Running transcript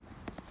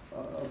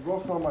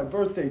bracha on my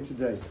birthday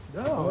today.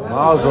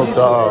 Mazel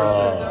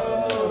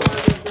tov.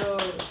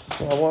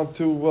 So I want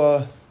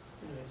to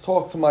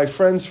talk to my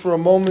friends for a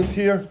moment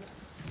here.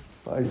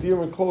 My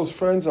dear and close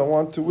friends, I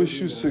want to wish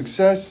you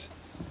success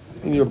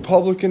in your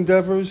public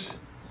endeavors,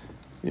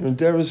 your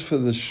endeavors for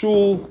the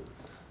shul,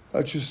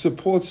 that you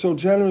support so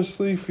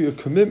generously, for your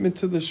commitment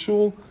to the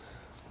shul.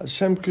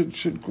 Hashem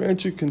should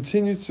grant you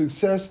continued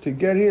success to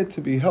get here,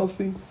 to be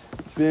healthy,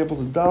 to be able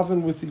to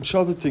daven with each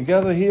other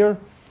together here.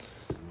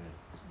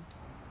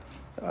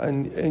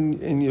 And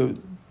in your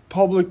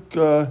public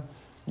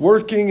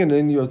working and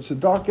in your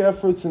tzedakah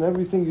efforts and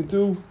everything you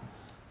do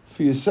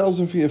for yourselves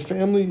and for your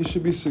family, you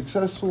should be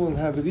successful and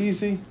have it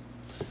easy.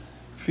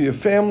 For your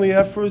family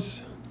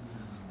efforts,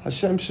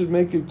 Hashem should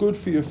make it good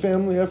for your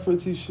family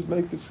efforts. He should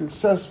make it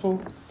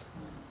successful.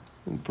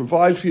 And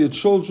provide for your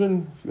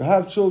children, if you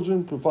have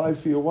children. Provide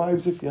for your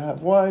wives, if you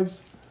have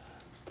wives.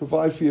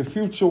 Provide for your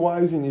future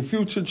wives and your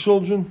future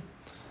children.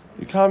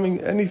 Becoming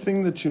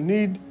anything that you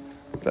need,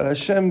 that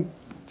Hashem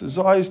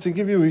desires to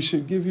give you, He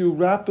should give you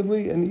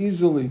rapidly and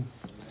easily.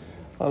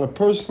 On a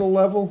personal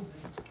level,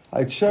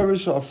 I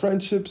cherish our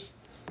friendships.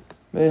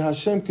 May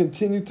Hashem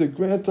continue to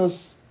grant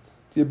us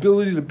the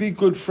ability to be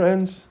good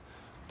friends,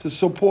 to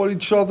support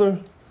each other.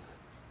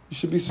 You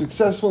should be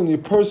successful in your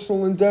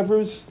personal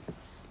endeavors.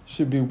 You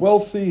should be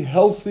wealthy,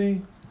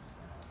 healthy,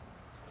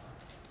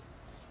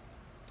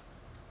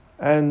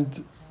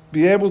 and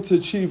be able to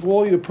achieve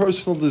all your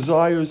personal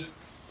desires.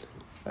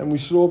 And we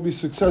should all be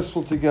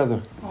successful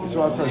together.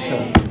 Yisrat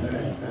Hashem.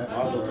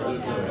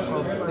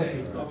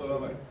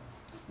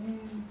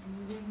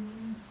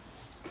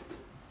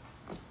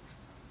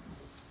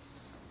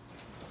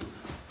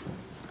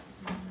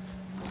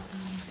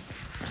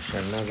 So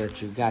now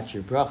that you got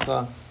your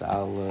bracha, so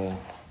I'll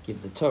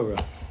give the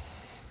Torah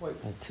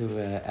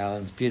to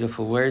Alan's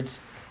beautiful words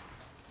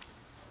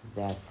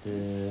that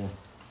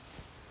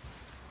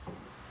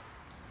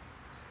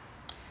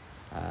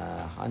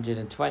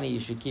 120, you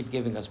should keep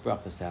giving us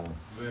brachas, Alan.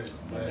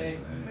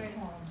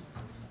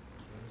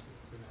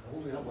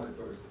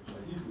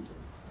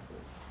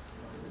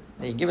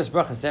 Hey, you give us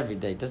brachas every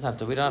day. It doesn't have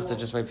to. We don't have to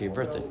just wait for your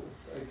birthday.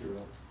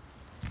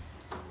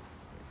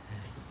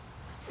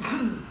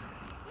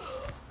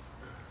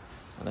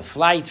 On a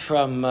flight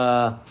from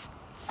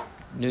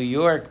New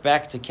York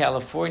back to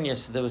California,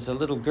 so there was a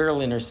little girl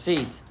in her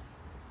seat,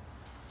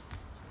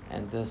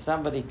 and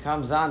somebody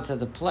comes onto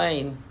the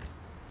plane,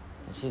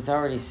 and she's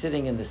already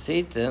sitting in the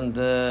seat,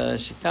 and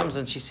she comes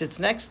and she sits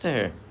next to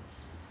her,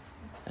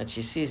 and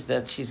she sees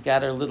that she's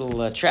got her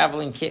little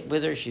traveling kit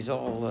with her. She's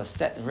all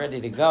set and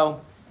ready to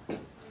go,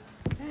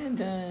 and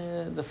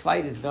the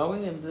flight is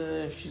going,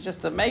 and she's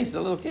just amazed. The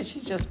little kid,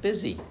 she's just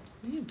busy.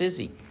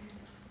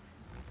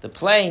 The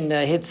plane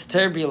hits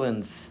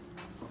turbulence,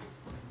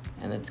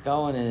 and it's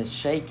going and it's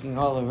shaking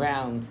all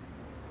around.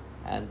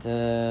 And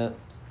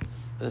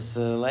this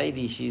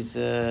lady, she's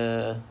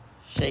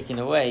shaking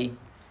away,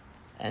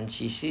 and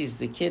she sees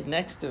the kid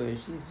next to her.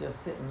 She's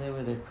just sitting there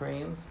with her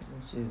crayons,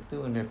 and she's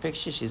doing her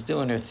picture, she's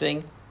doing her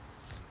thing.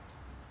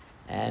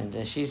 And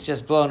she's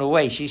just blown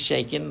away. She's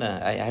shaking.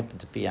 I happen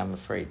to be, I'm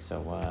afraid,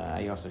 so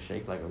I also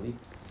shake like a leaf.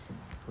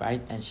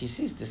 Right? And she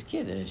sees this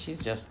kid, and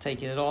she's just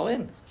taking it all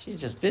in. She's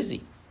just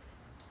busy.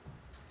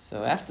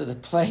 So after the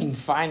plane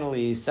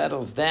finally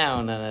settles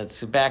down and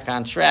it's back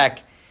on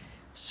track,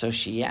 so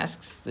she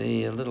asks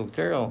the little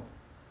girl,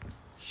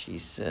 she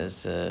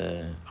says,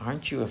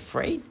 aren't you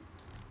afraid?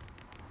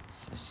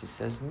 So she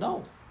says,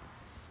 no.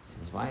 She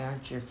says, why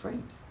aren't you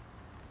afraid?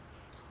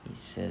 He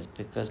says,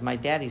 because my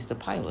daddy's the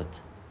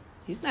pilot.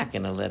 He's not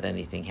going to let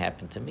anything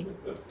happen to me.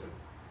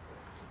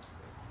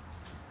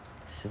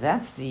 So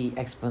that's the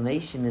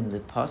explanation in the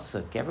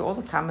pasuk. All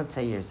the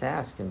commentators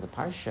ask in the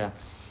parsha,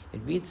 it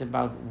reads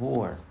about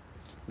war.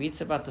 It reads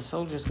about the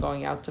soldiers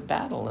going out to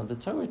battle. And the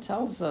Torah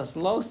tells us,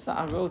 Lo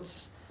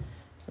sa'arotz,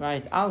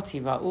 right? Al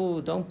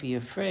tiva'u, don't be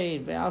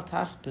afraid. Ve'al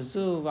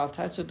tachbezu, ve'al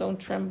tarzu, don't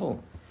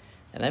tremble.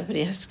 And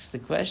everybody asks the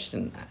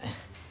question,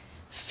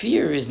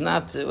 fear is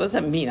not, what does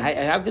that mean?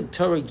 How could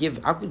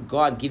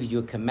God give you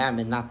a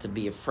commandment not to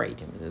be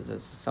afraid? I mean,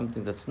 that's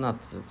something it's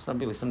not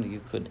really something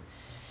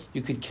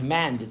you could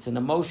command. It's an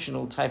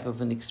emotional type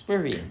of an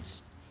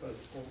experience. But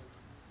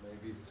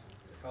maybe it's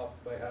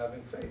helped by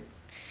having faith.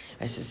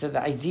 I said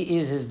the idea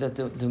is that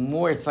the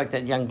more, it's like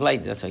that young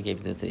lady. That's why I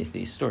gave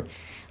the story.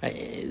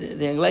 The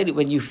young lady,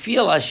 when you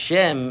feel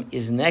Hashem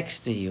is next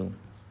to you,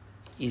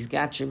 He's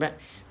got your back.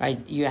 Right?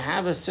 You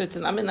have a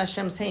certain. I'm in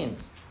Hashem's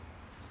hands.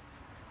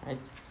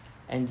 Right?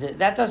 And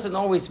that doesn't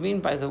always mean,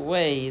 by the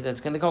way,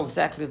 that's going to go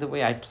exactly the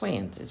way I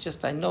planned. It's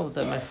just I know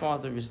that my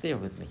Father is there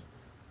with me.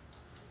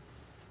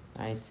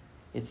 Right?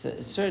 It's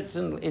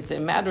a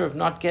matter of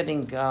not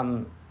getting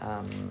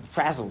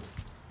frazzled.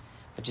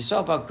 What you saw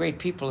about great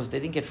people is they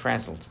didn't get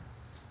frazzled.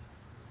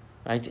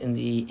 Right? In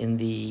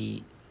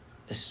the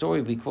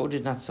story we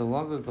quoted not so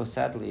long ago,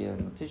 sadly,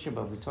 in Tisha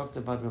B'Av, we talked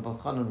about Rabbi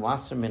Chanan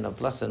Wasserman of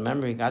blessed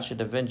memory, God should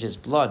avenge his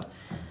blood,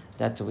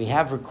 that we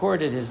have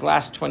recorded his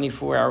last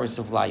 24 hours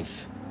of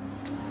life.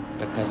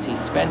 because he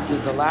spent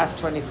the last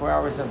 24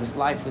 hours of his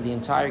life with the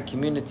entire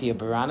community of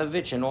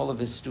Baranovich and all of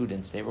his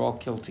students. They were all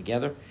killed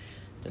together.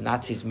 The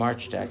Nazis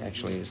marched,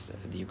 actually it was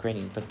the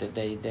Ukrainians, but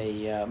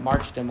they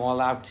marched them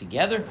all out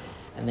together,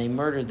 and they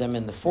murdered them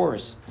in the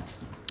forest.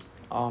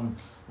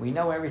 We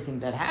know everything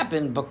that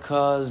happened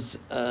because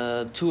 2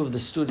 of the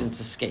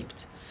students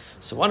escaped.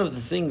 So one of the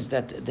things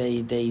that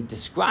they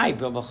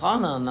describe, Rabbi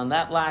Hanan, on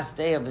that last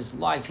day of his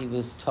life, he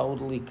was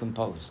totally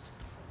composed.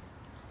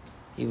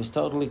 He was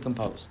totally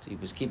composed. He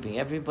was keeping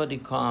everybody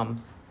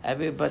calm,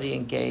 everybody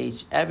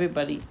engaged,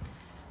 everybody,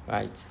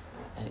 right?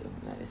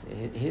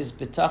 His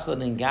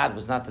bitachon in God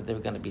was not that they were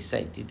going to be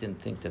saved. He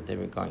didn't think that they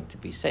were going to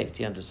be saved.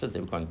 He understood they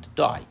were going to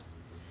die,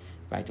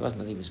 right? It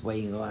wasn't that he was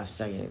waiting the last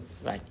second,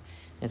 right?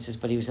 It's just,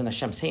 but he was in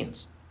Hashem's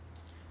hands,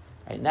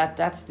 right? And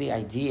that's the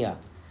idea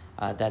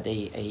that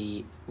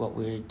what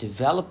we're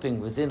developing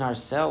within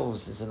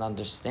ourselves is an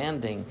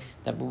understanding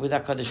that we're with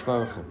HaKadosh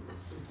Baruch Hu.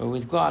 We're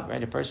with God,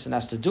 right? A person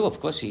has to do, of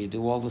course, you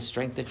do all the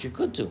strength that you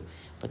could do,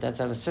 but that's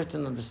have a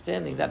certain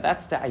understanding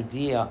that's the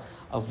idea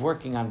of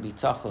working on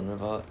bitachon.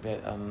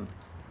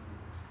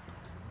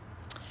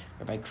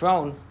 Rabbi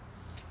Krohn,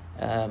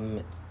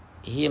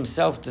 he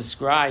himself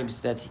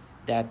describes that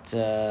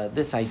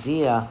this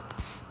idea.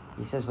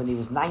 He says when he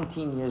was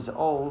 19 years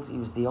old, he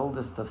was the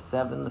oldest of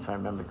 7, if I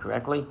remember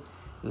correctly.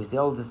 He was the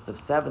oldest of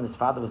 7. His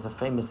father was a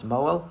famous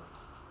Moel,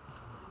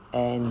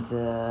 and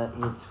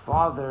his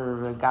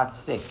father got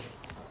sick.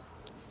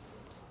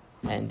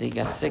 And he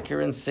got sicker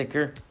and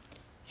sicker.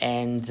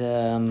 And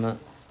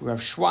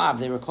Rav Schwab,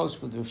 they were close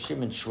with Rav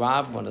Shimon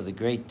Schwab, one of the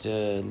great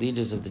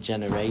leaders of the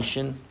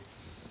generation.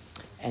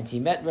 And he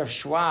met Rav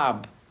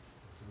Schwab,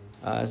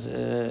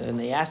 and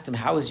they asked him,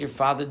 how is your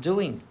father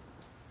doing?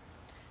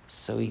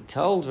 So he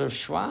told Rav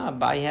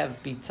Schwab, I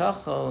have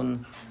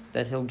bitachon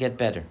that he'll get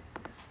better.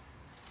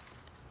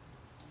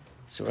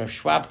 So Rav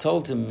Schwab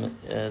told him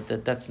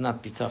that's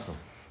not bitachon.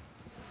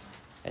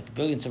 At the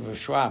brilliance of Rav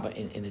Schwab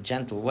in a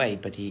gentle way,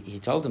 but he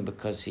told him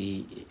because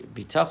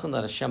bitachon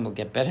that Hashem will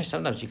get better.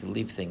 Sometimes you can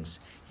leave things.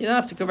 You don't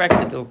have to correct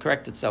it; it'll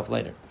correct itself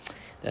later.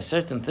 There are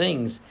certain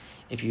things.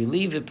 If you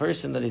leave a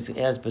person that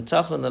has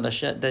bitachon that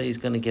Hashem, that he's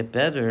going to get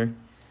better,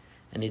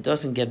 and he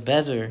doesn't get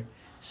better,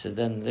 so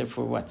then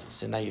therefore what?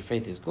 So now your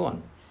faith is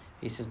gone.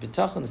 He says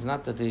bitachon is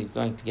not that he's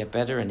going to get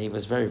better, and he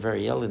was very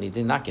very ill, and he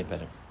did not get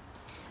better.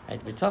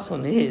 Right?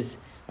 Bitachon is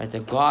right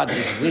that God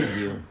is with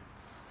you.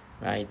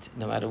 Right,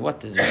 no matter what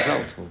the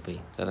result will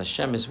be, that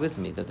Hashem is with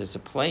me, that there's a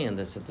plan,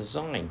 there's a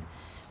design,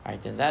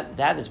 right, and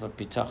that is what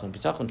bitachon.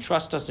 Bitachon,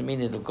 trust doesn't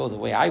mean it'll go the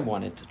way I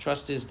want it.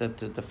 Trust is that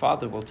the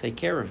Father will take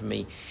care of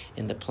me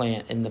in the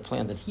plan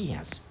that He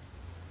has,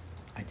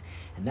 right,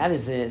 and that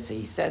is so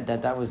he said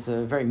that was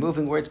very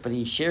moving words, but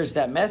he shares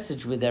that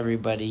message with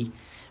everybody,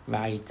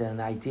 right, an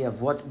idea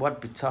of what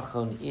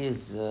bitachon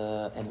is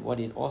and what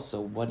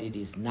it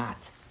is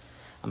not.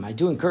 I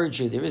do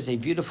encourage you, there is a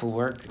beautiful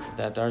work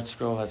that Art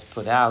Scroll has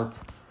put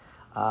out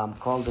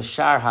called the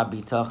Shar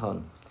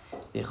HaBitachon.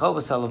 The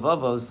Chovos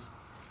HaLevavos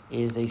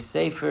is a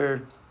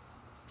sefer.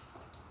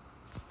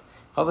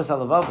 Chovos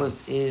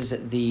HaLevavos is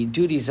the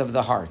duties of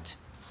the heart.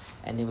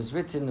 And it was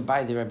written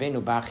by the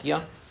Rabbeinu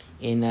Bachya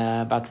in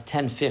about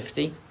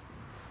 1050,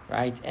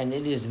 right? And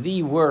it is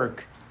the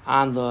work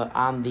on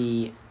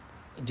the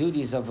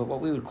duties of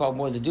what we would call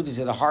more the duties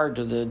of the heart,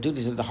 or the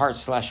duties of the heart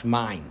 /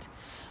 mind.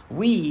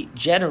 We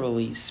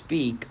generally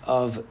speak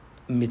of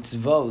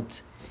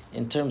mitzvot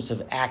in terms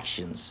of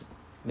actions,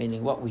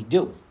 meaning what we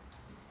do.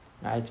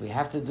 Right? We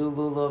have to do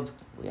lulav,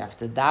 we have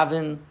to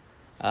daven,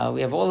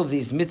 we have all of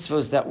these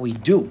mitzvos that we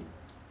do.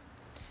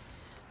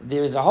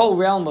 There's a whole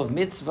realm of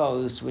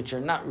mitzvos which are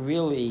not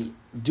really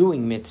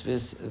doing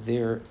mitzvahs,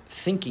 they're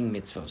thinking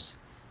mitzvos,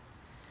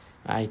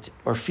 right?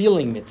 Or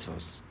feeling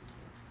mitzvos.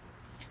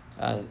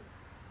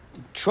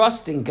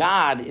 Trust in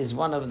God is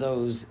one of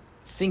those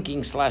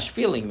thinking /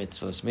 feeling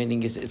mitzvahs,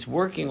 meaning it's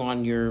working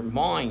on your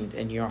mind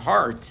and your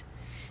heart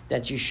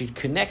that you should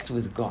connect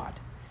with God.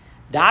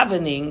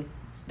 Davening,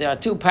 there are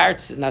 2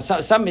 parts. Now,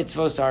 some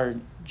mitzvahs are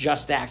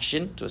just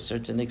action to a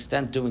certain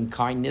extent. Doing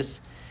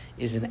kindness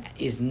is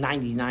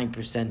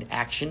 99%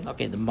 action.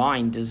 Okay, the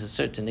mind is a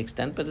certain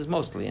extent, but it's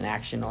mostly an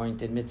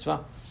action-oriented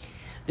mitzvah.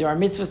 There are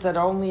mitzvahs that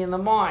are only in the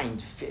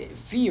mind.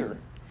 Fear,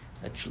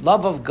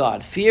 love of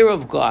God, fear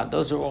of God,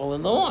 those are all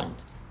in the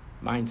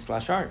mind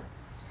 / heart.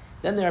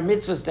 Then there are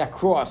mitzvahs that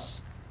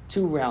cross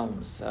 2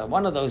 realms.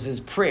 One of those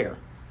is prayer.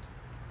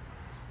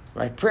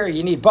 Right? Prayer,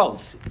 you need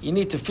both. You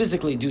need to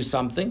physically do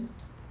something.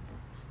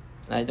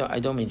 I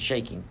don't mean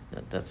shaking.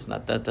 That's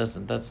not.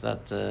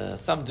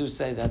 Some do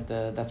say that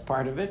that's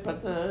part of it,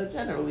 but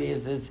generally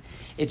it's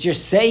you're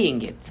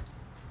saying it,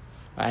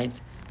 right?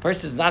 A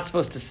person's not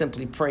supposed to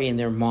simply pray in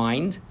their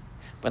mind,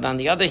 but on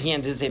the other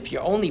hand, is if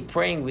you're only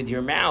praying with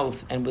your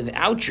mouth and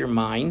without your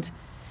mind,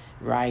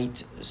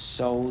 right?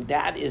 So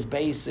that is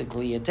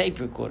basically a tape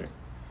recorder,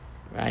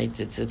 right?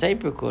 It's a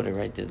tape recorder,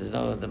 right? There's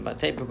no the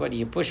tape recorder.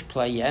 You push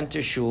play, you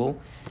enter shul,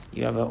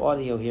 you have an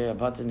audio here, a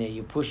button here,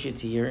 you push it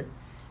here,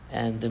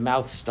 and the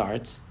mouth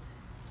starts.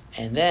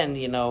 And then,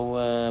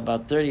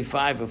 about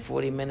 35 or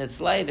 40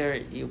 minutes later,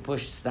 you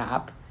push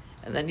stop,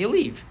 and then you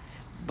leave.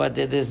 But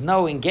there's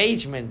no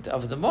engagement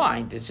of the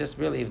mind. It's just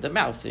really of the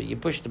mouth. You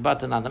push the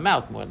button on the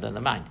mouth more than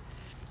the mind.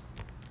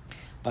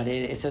 But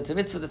it's a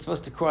mitzvah that's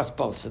supposed to cross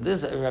both. So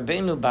this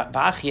Rabbeinu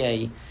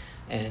Bachye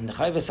and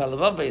Chayvus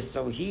Alavaveh,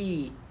 so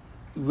he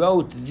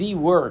wrote the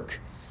work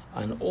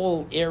on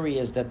all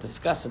areas that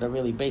discuss it are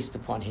really based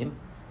upon him.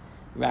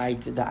 Right?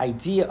 The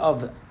idea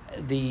of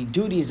the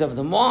duties of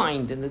the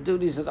mind and the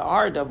duties of the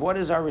heart, of what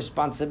is our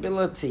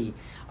responsibility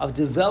of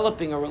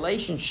developing a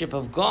relationship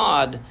of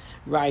God,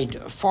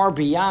 right, far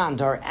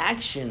beyond our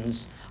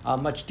actions, a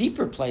much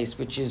deeper place,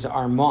 which is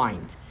our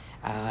mind.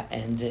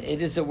 And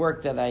it is a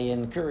work that I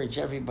encourage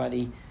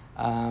everybody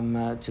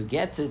to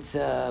get. It's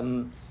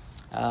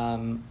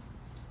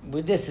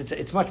with this,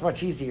 it's much,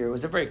 much easier. It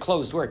was a very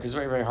closed work. It was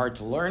very, very hard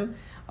to learn.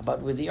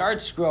 But with the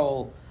art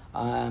scroll,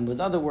 with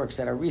other works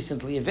that are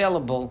recently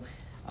available,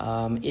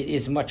 it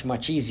is much,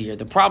 much easier.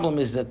 The problem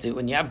is that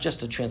when you have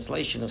just a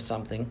translation of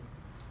something,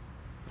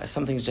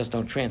 some things just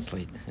don't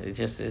translate.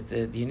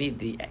 You need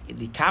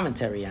the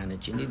commentary on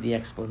it. You need the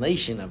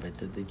explanation of it.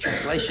 The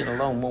translation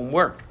alone won't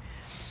work.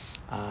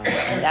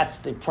 And that's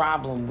the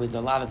problem with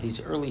a lot of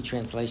these early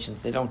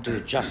translations. They don't do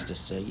it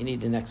justice. So you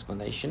need an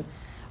explanation.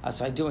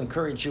 So I do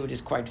encourage you. It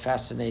is quite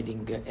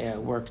fascinating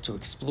work to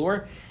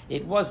explore.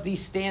 It was the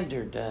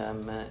standard.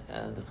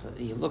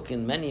 You look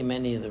in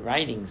many of the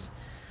writings.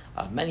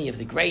 Many of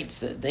the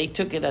greats, they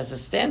took it as a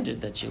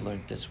standard that you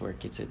learned this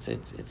work.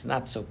 It's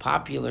not so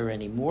popular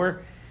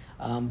anymore,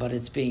 but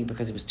it's being,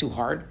 because it was too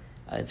hard,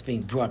 it's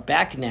being brought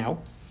back now.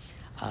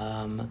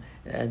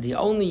 The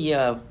only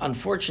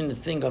unfortunate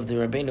thing of the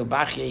Rabbeinu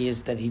Bachye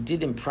is that he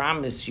didn't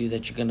promise you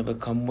that you're going to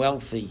become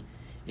wealthy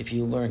if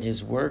you learn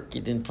his work. He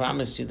didn't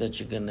promise you that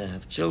you're going to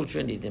have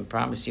children. He didn't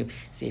promise you.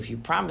 See, if you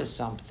promise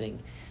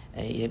something,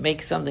 you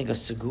make something a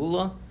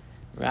segula,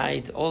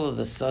 right? All of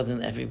a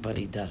sudden,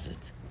 everybody does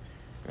it.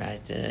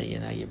 Right,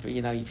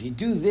 if you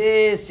do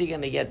this, you're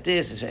going to get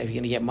this. You're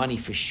going to get money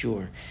for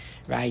sure,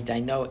 right? I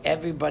know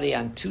everybody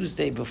on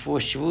Tuesday before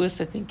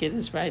Shavuos, I think it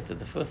is, right, or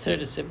the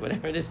third of Sif,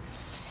 whatever it is.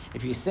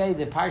 If you say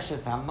the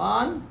Parshas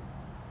Haman,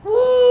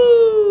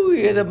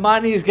 woo, the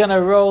money's going to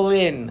roll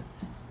in.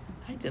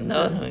 I didn't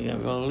know they were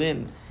going to roll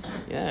in.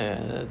 Yeah,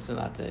 that's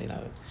not,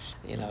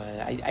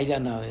 I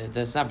don't know.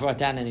 That's not brought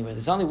down anywhere.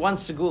 There's only one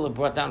segula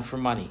brought down for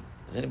money.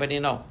 Does anybody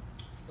know?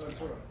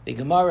 The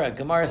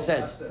Gemara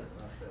says.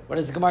 What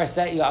does the Gemara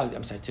say? Oh,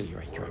 I'm sorry, too. You're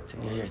right. Correct.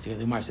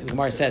 The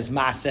Gemara says,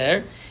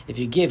 "Maser." If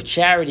you give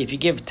charity, if you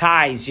give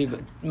tithes,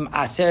 you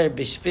aser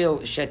b'shvil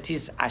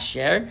shetis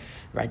asher.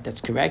 Right. That's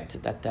correct.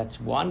 That's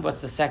one.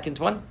 What's the second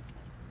one?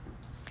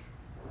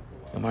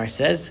 Gemara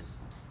says,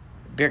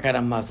 Birkat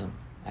Hamazon.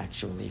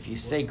 Actually, if you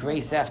say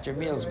grace after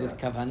meals with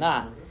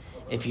kavanah,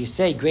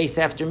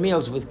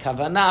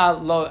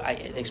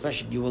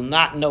 expression, you will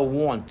not know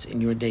want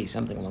in your day.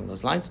 Something along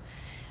those lines.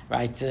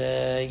 Right,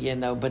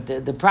 but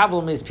the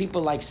problem is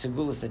people like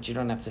segulas that you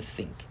don't have to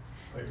think.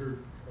 I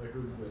heard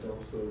that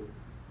also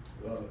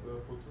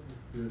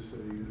there's a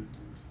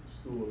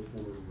stool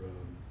for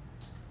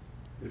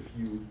if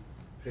you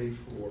pay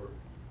for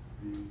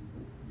the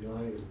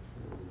yayin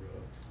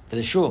for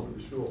the shul.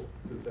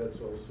 That's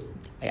also.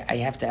 I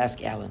have to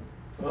ask Alan.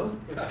 Huh?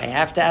 I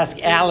have to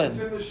ask Alan. It's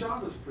in the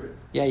Shabbos print.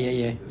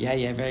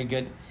 Yeah, very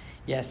good.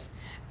 Yes.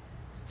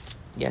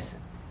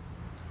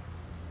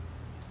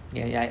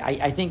 Yeah,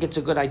 I think it's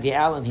a good idea.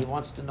 Alan, he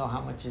wants to know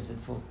how much is it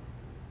for.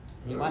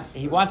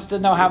 He wants to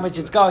know how much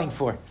it's going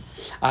for.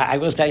 I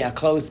will tell you, I'll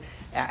close.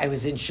 I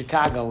was in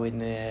Chicago.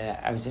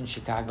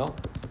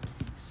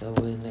 So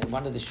in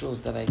one of the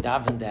shuls that I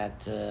davened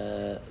at,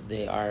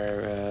 they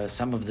are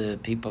some of the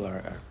people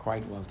are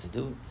quite well to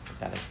do.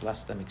 God has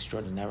blessed them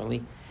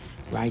extraordinarily,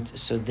 right?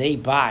 So they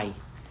buy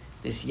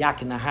this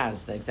yak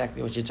nahaz,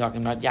 exactly what you're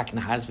talking about, yak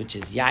nahaz, which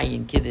is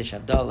yayin, kiddush,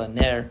 havdalah,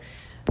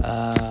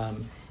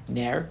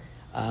 ner.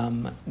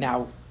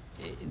 Now,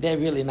 they're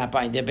really not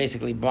buying. They're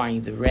basically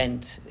buying the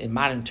rent. In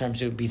modern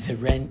terms, it would be the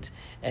rent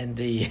and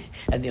the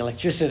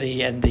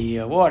electricity and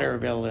the water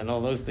bill and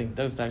all those things,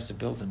 those types of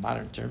bills in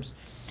modern terms.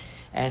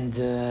 And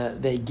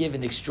they give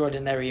an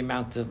extraordinary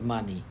amount of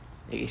money,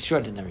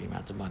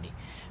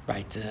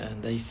 right?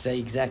 And they say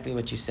exactly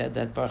what you said.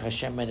 That Baruch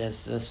Hashem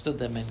has stood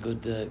them in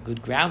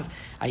good ground.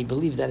 I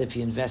believe that if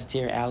you invest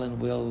here, Alan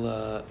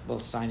will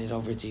sign it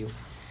over to you.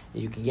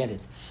 You can get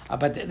it.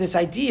 But this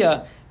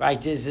idea,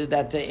 right, is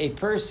that a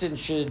person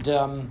should,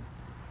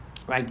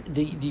 right,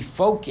 the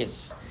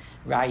focus,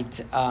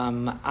 right,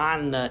 on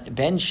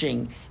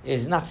benching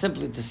is not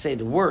simply to say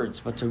the words,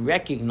 but to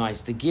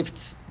recognize the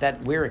gifts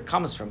where it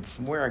comes from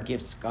where our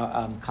gifts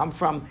come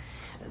from.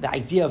 The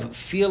idea of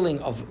feeling,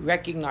 of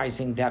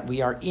recognizing that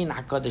we are in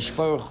HaKadosh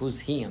Baruch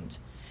Hu's hand.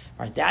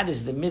 Right, that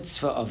is the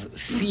mitzvah of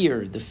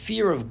fear. The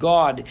fear of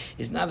God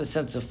is not a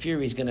sense of fear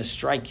he's going to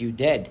strike you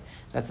dead.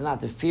 That's not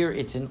the fear.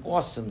 It's an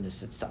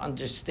awesomeness. It's to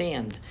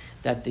understand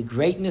that the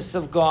greatness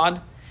of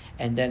God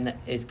And then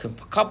it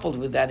coupled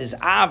with that is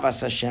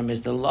Avas Hashem,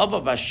 is the love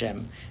of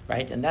Hashem,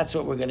 right? And that's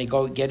what we're going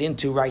to get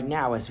into right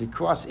now as we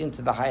cross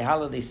into the high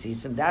holiday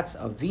season. That's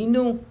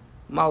Avinu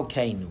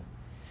Malkeinu.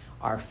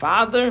 Our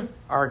Father,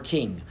 our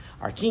King.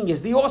 Our King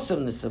is the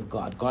awesomeness of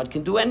God. God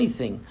can do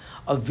anything.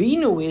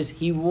 Avinu is,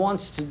 He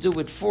wants to do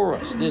it for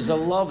us. There's a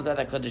love that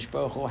HaKadosh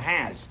Baruch Hu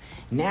has.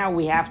 Now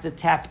we have to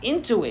tap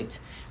into it,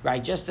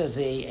 right? Just as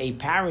a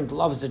parent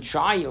loves a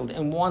child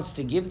and wants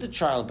to give the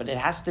child, but it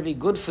has to be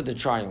good for the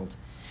child.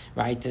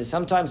 Right?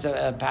 Sometimes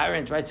a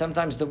parent, right?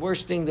 Sometimes the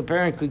worst thing the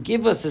parent could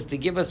give us is to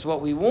give us what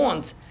we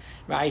want,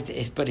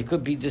 right? But it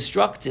could be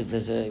destructive.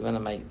 One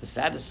of the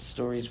saddest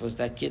stories was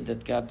that kid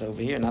that got over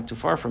here, not too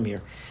far from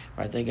here,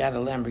 right? They got a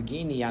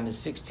Lamborghini on his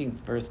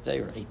 16th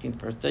birthday or 18th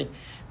birthday,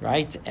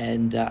 right?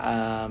 And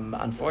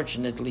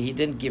unfortunately, he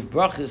didn't give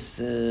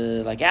brachas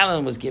like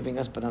Alan was giving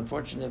us, but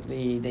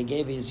unfortunately, they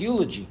gave his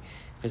eulogy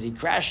because he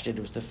crashed it.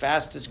 It was the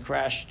fastest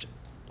crashed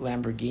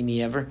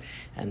Lamborghini ever,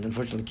 and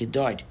unfortunately, the kid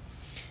died.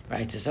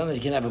 Right, so sometimes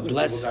you can have a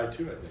blessed. Other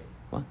people died too, I think.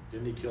 What?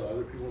 Didn't he kill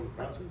other people in the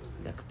process?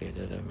 That could be.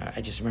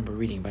 I just remember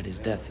reading about his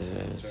death. So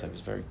it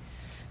was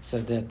so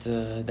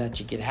that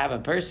you could have a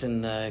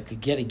person could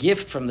get a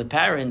gift from the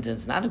parent, and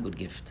it's not a good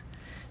gift.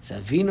 So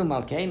Avinu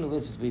Malkeinu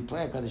is we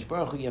play HaKadosh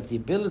Baruch Hu. You have the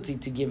ability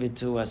to give it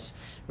to us,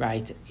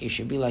 right? You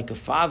should be like a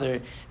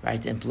father,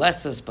 right, and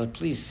bless us. But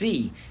please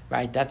see,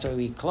 right? That's why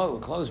we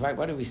close, right?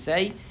 What do we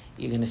say?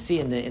 You're going to see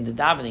in the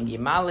davening,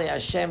 Yimale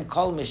Hashem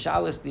kol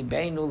mishalis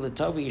libeinu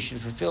l'tova. You should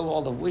fulfill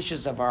all the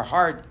wishes of our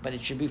heart, but it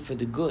should be for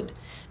the good.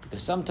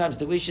 Because sometimes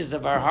the wishes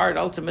of our heart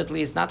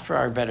ultimately is not for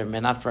our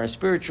betterment, not for our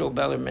spiritual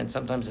betterment.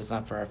 Sometimes it's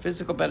not for our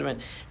physical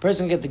betterment. A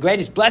person can get the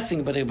greatest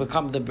blessing, but it will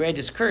become the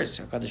greatest curse.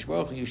 HaKadosh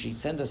Baruch Hu, you should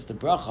send us the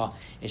bracha.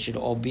 It should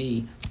all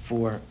be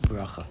for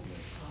bracha.